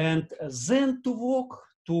 And then to work,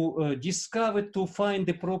 to discover, to find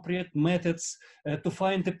appropriate methods, to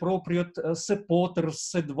find appropriate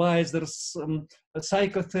supporters, advisors,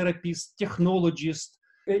 psychotherapists, technologists.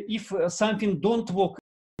 If something don't work,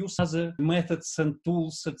 use other methods and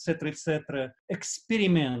tools, etc.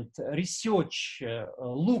 Experiment, research,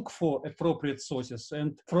 look for appropriate sources.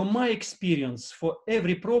 And from my experience, for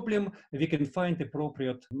every problem, we can find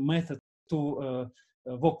appropriate method to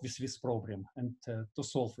work with this problem and to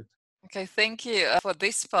solve it. Okay, thank you for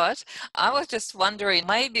this part. I was just wondering,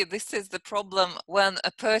 maybe this is the problem when a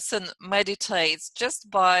person meditates just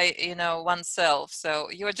by, oneself. So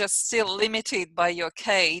you're just still limited by your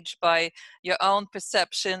cage, by your own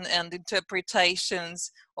perception and interpretations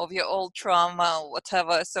of your old trauma or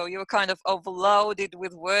whatever. So you're kind of overloaded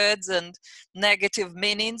with words and negative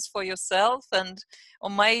meanings for yourself, or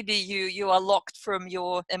maybe you are locked from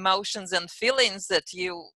your emotions and feelings that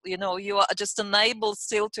you are just unable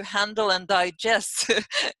still to handle and digest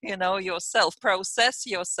yourself, process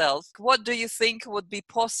yourself. What do you think would be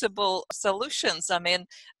possible solutions? I mean,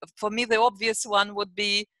 for me the obvious one would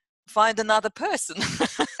be find another person.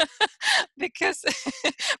 Because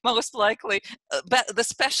most likely the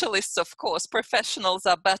specialists, of course, professionals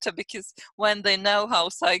are better because when they know how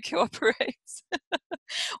psyche operates.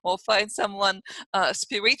 Or find someone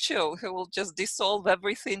spiritual who will just dissolve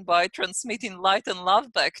everything by transmitting light and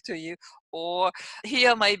love back to you. Or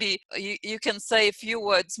here maybe you can say a few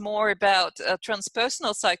words more about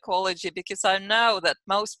transpersonal psychology, because I know that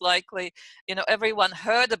most likely everyone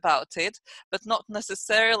heard about it, but not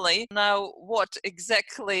necessarily know what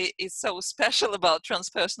exactly is so special about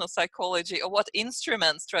transpersonal psychology, or what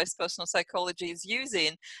instruments transpersonal psychology is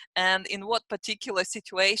using, and in what particular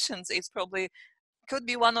situations it's probably could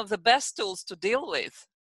be one of the best tools to deal with.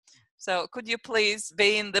 So could you please,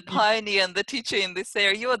 being the pioneer and the teacher in this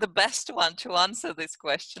area, you are the best one to answer this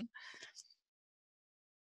question.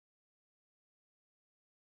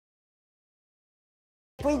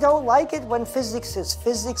 We don't like it when physics is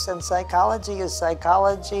physics and psychology is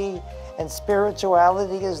psychology and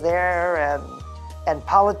spirituality is there and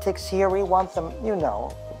politics here. We want them,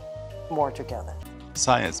 more together.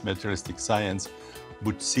 Science, materialistic science,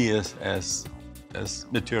 would see us as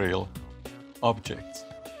material objects.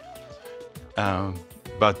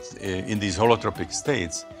 But in these holotropic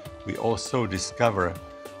states, we also discover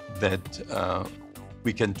that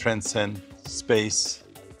we can transcend space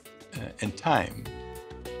and time.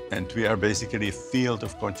 And we are basically a field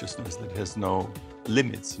of consciousness that has no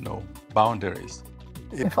limits, no boundaries.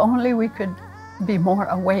 If only we could be more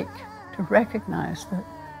awake to recognize that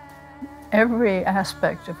every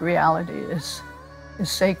aspect of reality is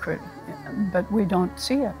sacred, but we don't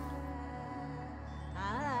see it.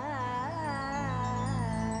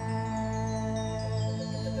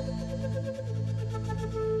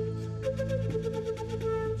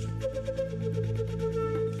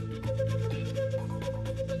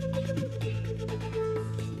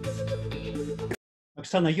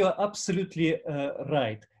 Oksana, you are absolutely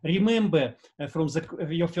right. Remember from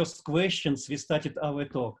your first questions, we started our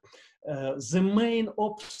talk. The main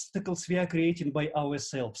obstacles we are creating by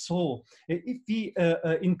ourselves. So if we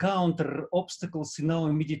encounter obstacles in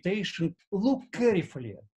our meditation, look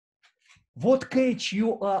carefully. What cage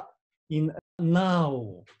you are in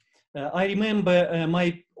now? I remember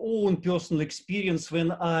my own personal experience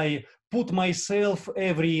when I put myself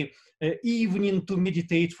every evening to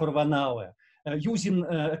meditate for 1 hour, using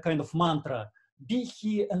a kind of mantra. Be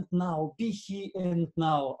here and now, be here and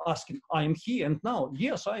now, asking, I am here and now.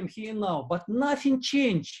 Yes, I am here and now, but nothing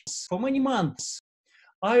changed for many months.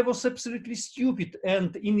 I was absolutely stupid,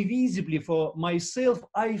 and invisibly for myself,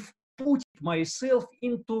 I've put myself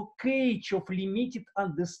into a cage of limited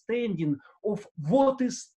understanding of what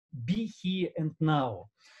is be here and now.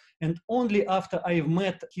 And only after I've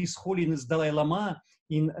met His Holiness Dalai Lama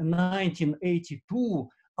in 1982,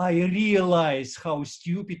 I realized how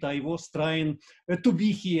stupid I was trying to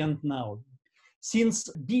be here and now. Since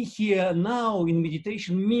be here now in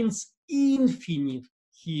meditation means infinite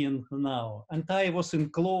here and now, and I was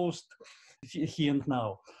enclosed here and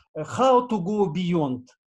now. How to go beyond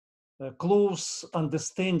close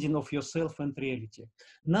understanding of yourself and reality?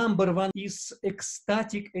 Number one is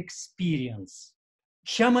ecstatic experience.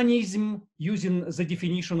 Shamanism, using the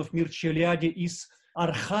definition of Mircea Eliade, is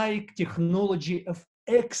archaic technology of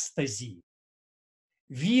ecstasy.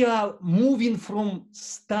 We are moving from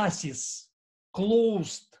stasis,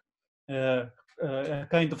 closed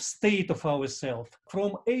kind of state of ourselves.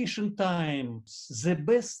 From ancient times, the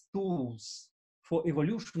best tools for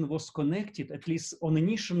evolution was connected, at least on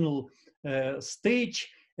initial stage,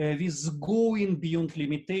 with going beyond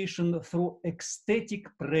limitation through ecstatic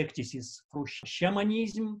practices, through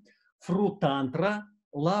shamanism, through tantra,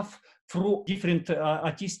 love, through different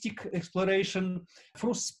artistic exploration,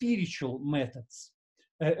 through spiritual methods,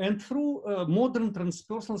 and through modern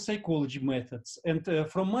transpersonal psychology methods. And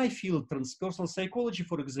from my field, transpersonal psychology,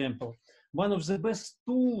 for example, one of the best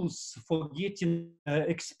tools for getting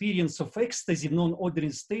experience of ecstasy,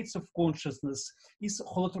 non-ordinary states of consciousness, is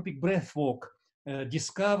holotropic breath work,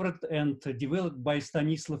 discovered and developed by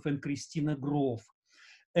Stanislav and Christina Grove.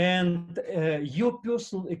 And your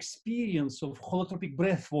personal experience of holotropic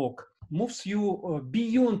breath work moves you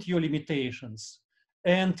beyond your limitations,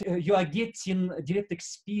 and you are getting direct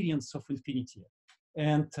experience of infinity.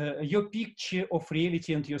 And your picture of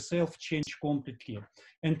reality and yourself change completely.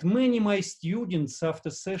 And many of my students, after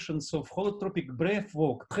sessions of holotropic breath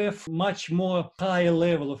work, have much more higher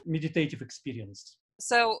level of meditative experience.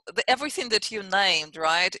 So everything that you named,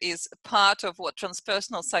 right, is part of what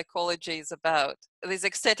transpersonal psychology is about. These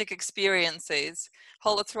ecstatic experiences,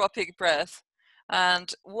 holotropic breath,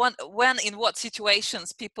 and in what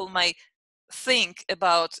situations people may think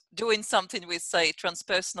about doing something with, say,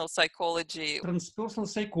 transpersonal psychology. Transpersonal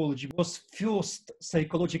psychology was first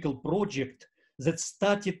psychological project that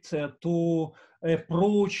started to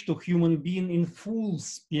approach to human being in full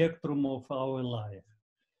spectrum of our life.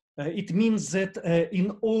 It means that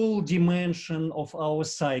in all dimensions of our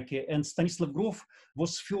psyche, and Stanislav Grof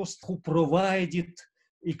was first who provided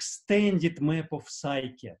extended map of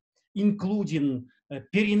psyche, including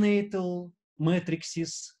perinatal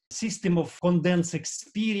matrices, system of condensed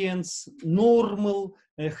experience, normal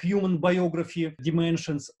human biography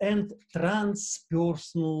dimensions, and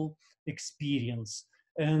transpersonal experience.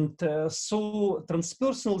 And so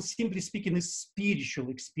transpersonal, simply speaking, is spiritual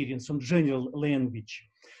experience on general language.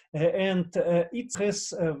 And it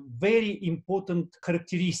has very important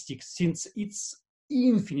characteristics since it's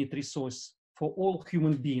infinite resource for all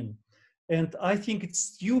human beings. And I think it's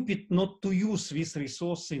stupid not to use this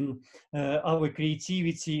resource in our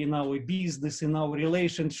creativity, in our business, in our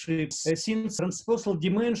relationships, since transpersonal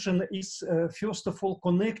dimension is first of all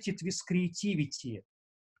connected with creativity,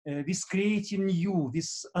 with creating new,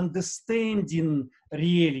 with understanding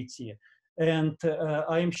reality. And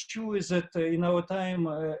I am sure that in our time,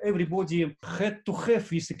 everybody had to have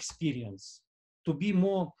this experience, to be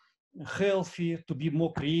more healthy, to be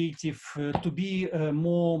more creative, to be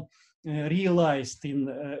more realized in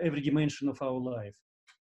every dimension of our life.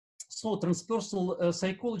 So transpersonal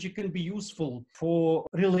psychology can be useful for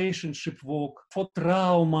relationship work, for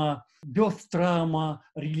trauma, birth trauma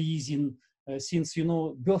releasing, since, you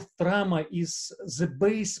know, birth trauma is the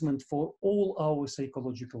basement for all our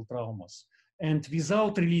psychological traumas. And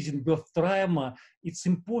without releasing birth trauma, it's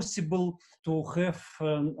impossible to have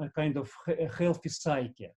a kind of healthy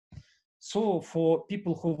psyche. So for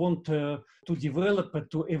people who want to develop,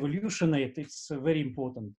 to evolutionate, it's very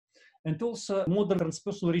important. And also modern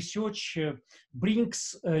transpersonal research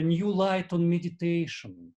brings a new light on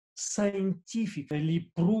meditation.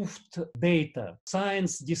 scientifically proved data.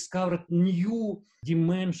 Science discovered new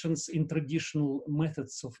dimensions in traditional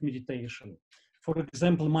methods of meditation. For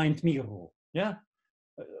example, mind mirror. Yeah,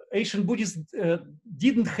 ancient Buddhists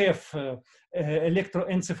didn't have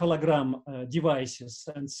electroencephalogram devices,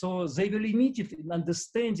 and so they were limited in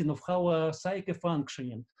understanding of how our psyche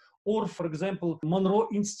functioning. Or, for example, Monroe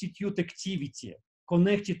Institute activity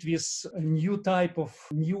connected with a new type of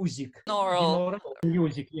music, binaural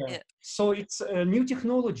music. Yeah. So it's a new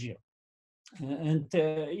technology, and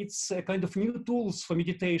it's a kind of new tools for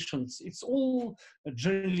meditations. It's all,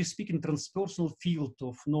 generally speaking, transpersonal field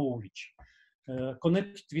of knowledge.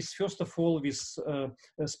 Connected with, first of all, with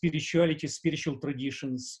spirituality, spiritual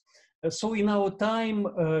traditions. So in our time,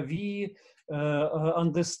 we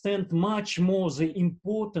understand much more the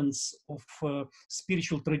importance of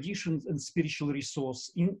spiritual traditions and spiritual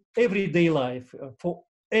resource in everyday life for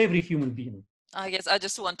every human being. I guess I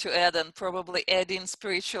just want to add, and probably add in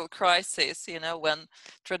spiritual crisis, you know, when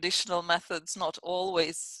traditional methods not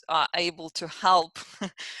always are able to help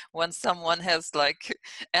when someone has like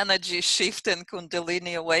energy shift and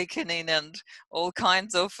Kundalini awakening and all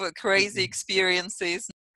kinds of crazy experiences.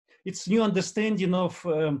 It's new understanding of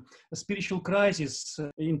a spiritual crisis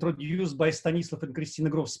introduced by Stanislav and Christina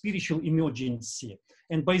Grof, spiritual emergency.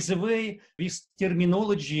 And by the way, this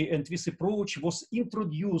terminology and this approach was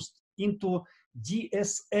introduced into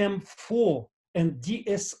DSM-4 and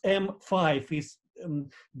DSM-5, is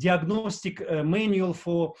diagnostic manual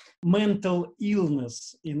for mental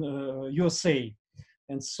illness in USA.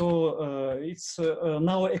 And so it's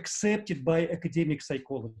now accepted by academic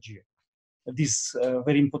psychology, these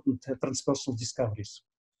very important transpersonal discoveries.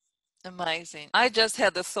 Amazing. I just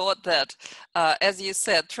had the thought that, as you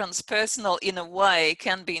said, transpersonal in a way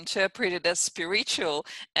can be interpreted as spiritual,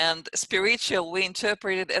 and spiritual we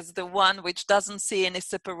interpret it as the one which doesn't see any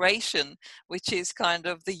separation, which is kind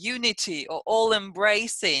of the unity or all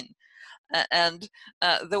embracing. And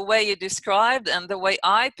the way you described and the way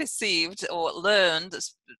I perceived or learned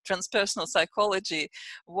transpersonal psychology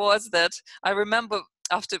was that I remember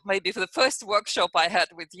after maybe for the first workshop I had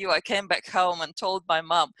with you, I came back home and told my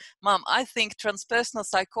mom, I think transpersonal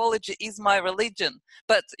psychology is my religion.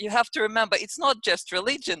 But you have to remember, it's not just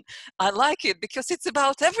religion. I like it because it's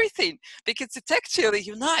about everything, because it actually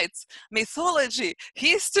unites mythology,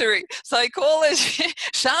 history, psychology,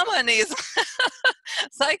 shamanism,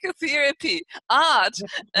 psychotherapy, art.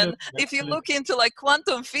 And if you look into like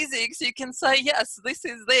quantum physics, you can say, yes, this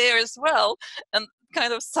is there as well. And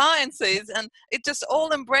kind of sciences, and it just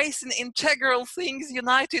all embracing integral things,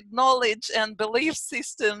 united knowledge and belief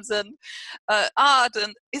systems and art,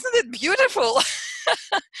 and isn't it beautiful?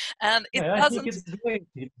 And it I doesn't. think it's great.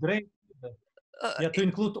 It's great. To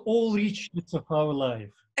include all richness of our life.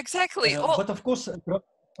 Exactly. But of course,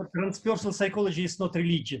 transpersonal psychology is not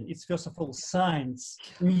religion. It's first of all science,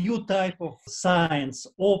 new type of science,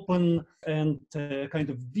 open and kind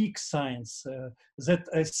of big science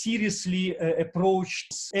that seriously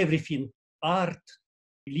approaches everything: art,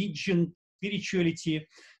 religion, spirituality,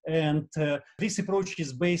 and this approach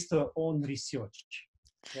is based on research.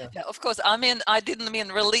 Yeah, of course. I mean, I didn't mean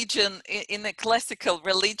religion in a classical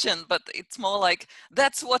religion, but it's more like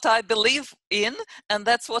that's what I believe in, and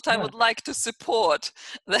that's what I would like to support.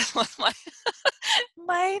 That was my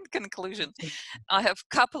main conclusion. I have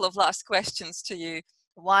a couple of last questions to you.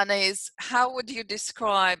 One is, how would you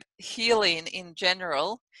describe healing in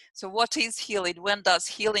general? So what is healing? When does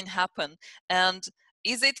healing happen? And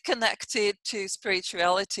is it connected to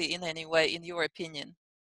spirituality in any way, in your opinion?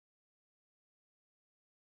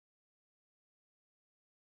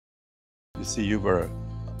 You see, you were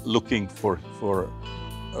looking for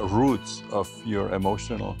roots of your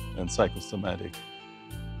emotional and psychosomatic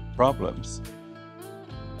problems.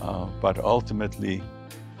 But ultimately,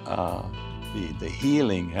 the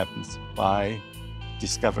healing happens by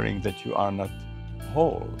discovering that you are not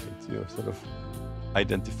whole, that you're sort of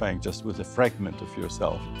identifying just with a fragment of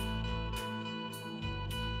yourself.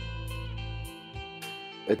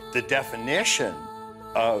 The definition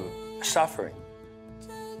of suffering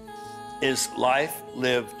is life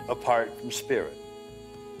lived apart from spirit.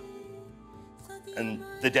 And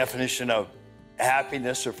the definition of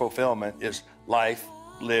happiness or fulfillment is life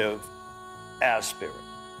lived as spirit.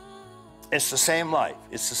 It's the same life,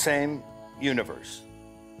 it's the same universe.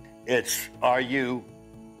 It's, are you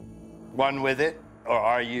one with it or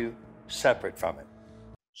are you separate from it?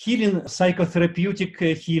 Healing,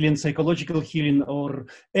 psychotherapeutic healing, psychological healing,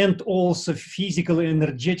 and also physical,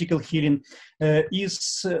 energetical healing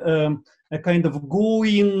is a kind of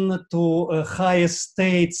going to higher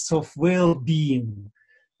states of well-being.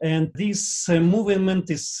 And this movement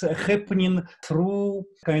is happening through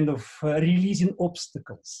kind of releasing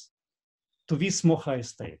obstacles to these more high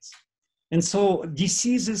states. And so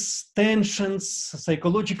diseases, tensions,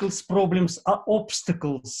 psychological problems are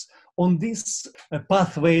obstacles on this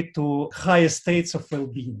pathway to higher states of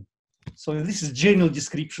well-being. So this is general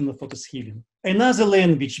description of what is healing. Another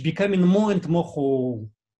language becoming more and more whole.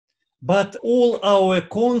 But all our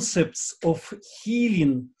concepts of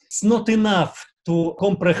healing, it's not enough to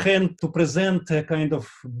comprehend, to present a kind of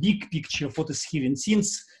big picture of what is healing,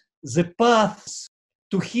 since the paths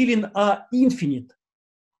to healing are infinite,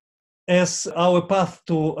 as our path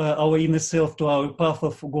to our inner self, to our path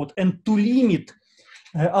of God, and to limit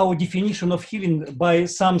our definition of healing by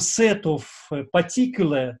some set of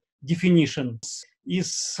particular definitions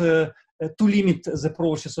is to limit the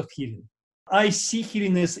process of healing. I see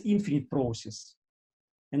healing as infinite process.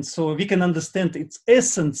 And so we can understand its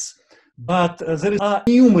essence, but there are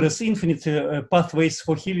numerous infinite pathways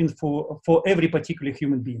for healing for every particular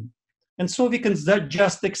human being. And so we can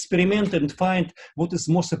just experiment and find what is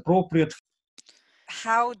most appropriate.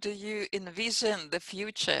 How do you envision the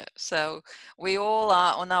future? So we all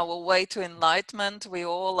are on our way to enlightenment. We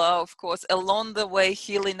all are, of course, along the way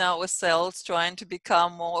healing ourselves, trying to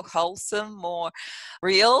become more wholesome, more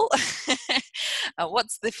real.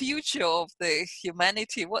 What's the future of the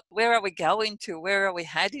humanity? Where are we going to? Where are we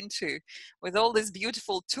heading to? With all these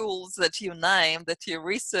beautiful tools that you name, that you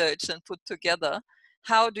research and put together,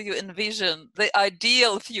 how do you envision the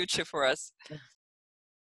ideal future for us?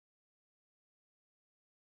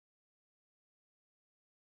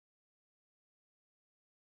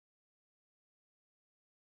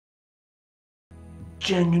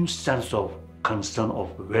 Genuine sense of concern of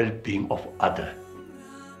well-being of other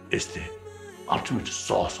is the ultimate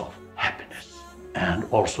source of happiness, and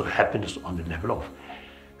also happiness on the level of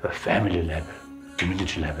a family level,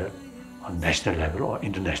 community level, on national level or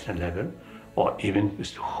international level, or even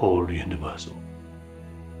with the whole universal.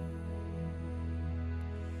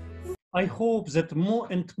 I hope that more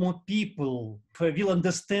and more people will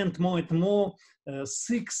understand more and more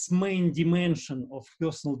six main dimensions of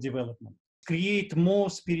personal development. Create more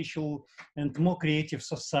spiritual and more creative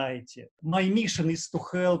society. My mission is to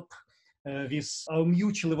help with our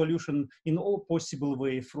mutual evolution in all possible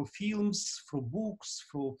ways, through films, through books,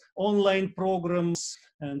 through online programs,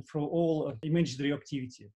 and through all imaginary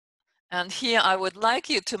activity. And here I would like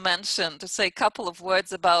you to say a couple of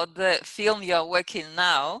words about the film you're working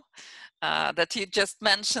now, that you just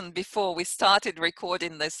mentioned before we started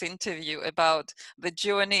recording this interview, about the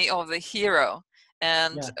journey of the hero.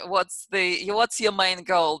 And what's your main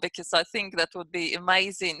goal? Because I think that would be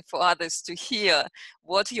amazing for others to hear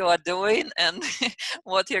what you are doing and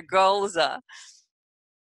what your goals are.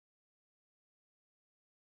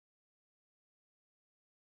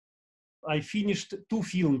 I finished 2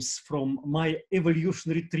 films from my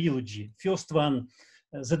evolutionary trilogy. First one,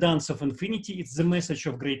 The Dance of Infinity. It's the message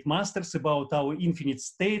of great masters about our infinite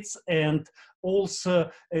states, and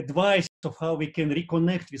also advice of how we can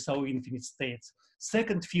reconnect with our infinite states.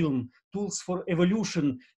 Second film, Tools for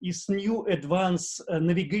Evolution, is new advanced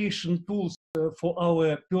navigation tools for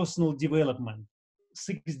our personal development,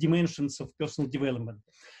 6 dimensions of personal development.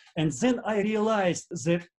 And then I realized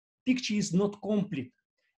that picture is not complete.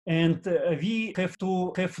 And we have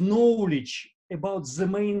to have knowledge about the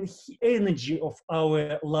main energy of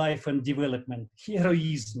our life and development,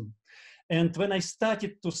 heroism. And when I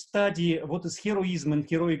started to study what is heroism and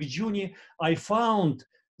heroic journey, I found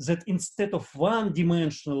that instead of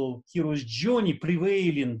one-dimensional hero's journey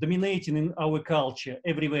prevailing, dominating in our culture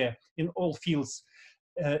everywhere, in all fields,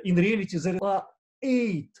 in reality there are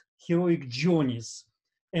 8 heroic journeys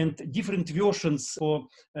and different versions for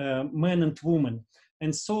men and women.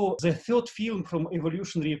 And so the third film from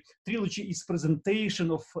evolutionary trilogy is presentation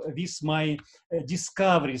of these my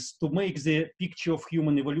discoveries to make the picture of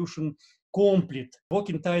human evolution complete.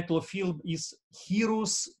 Working title of film is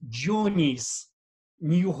Heroes' Journeys,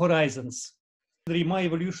 New Horizons. My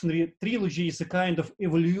evolutionary trilogy is a kind of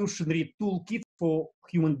evolutionary toolkit for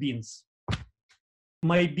human beings.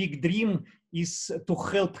 My big dream is to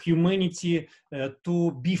help humanity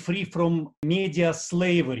to be free from media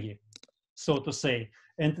slavery, so to say.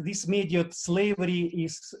 And this media slavery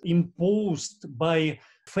is imposed by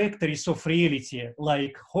factories of reality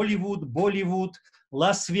like Hollywood, Bollywood,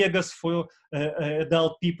 Las Vegas for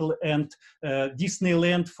adult people, and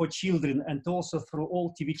Disneyland for children, and also through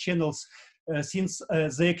all TV channels, since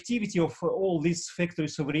the activity of all these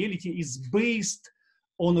factories of reality is based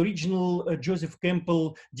on original Joseph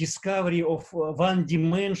Campbell discovery of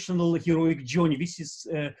one-dimensional heroic journey. This is,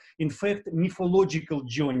 in fact, mythological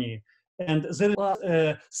journey. And there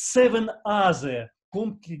are 7 other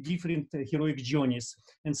completely different heroic journeys.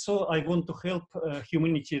 And so I want to help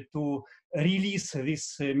humanity to release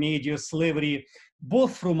this major slavery,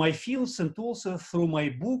 both through my films and also through my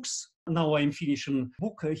books. Now I'm finishing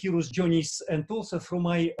book, Heroes' Journeys, and also through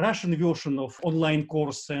my Russian version of online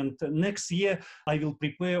course. And next year, I will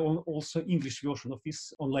prepare also English version of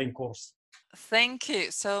this online course. Thank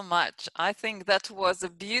you so much. I think that was a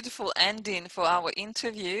beautiful ending for our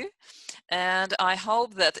interview. And I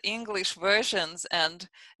hope that English versions, and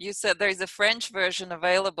you said there is a French version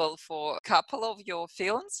available for a couple of your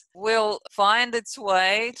films, will find its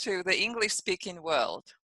way to the English-speaking world.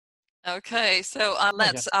 Okay, so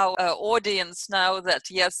let our audience know that,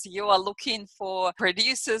 yes, you are looking for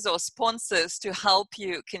producers or sponsors to help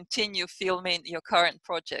you continue filming your current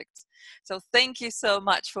projects. So thank you so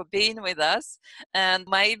much for being with us. And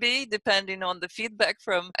maybe, depending on the feedback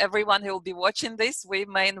from everyone who will be watching this, we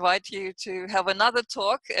may invite you to have another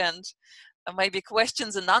talk and maybe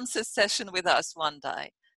questions and answers session with us one day.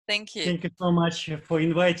 Thank you. Thank you so much for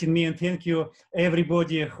inviting me, and thank you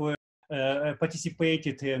everybody who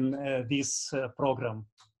participated in this program.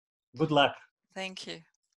 Good luck. Thank you.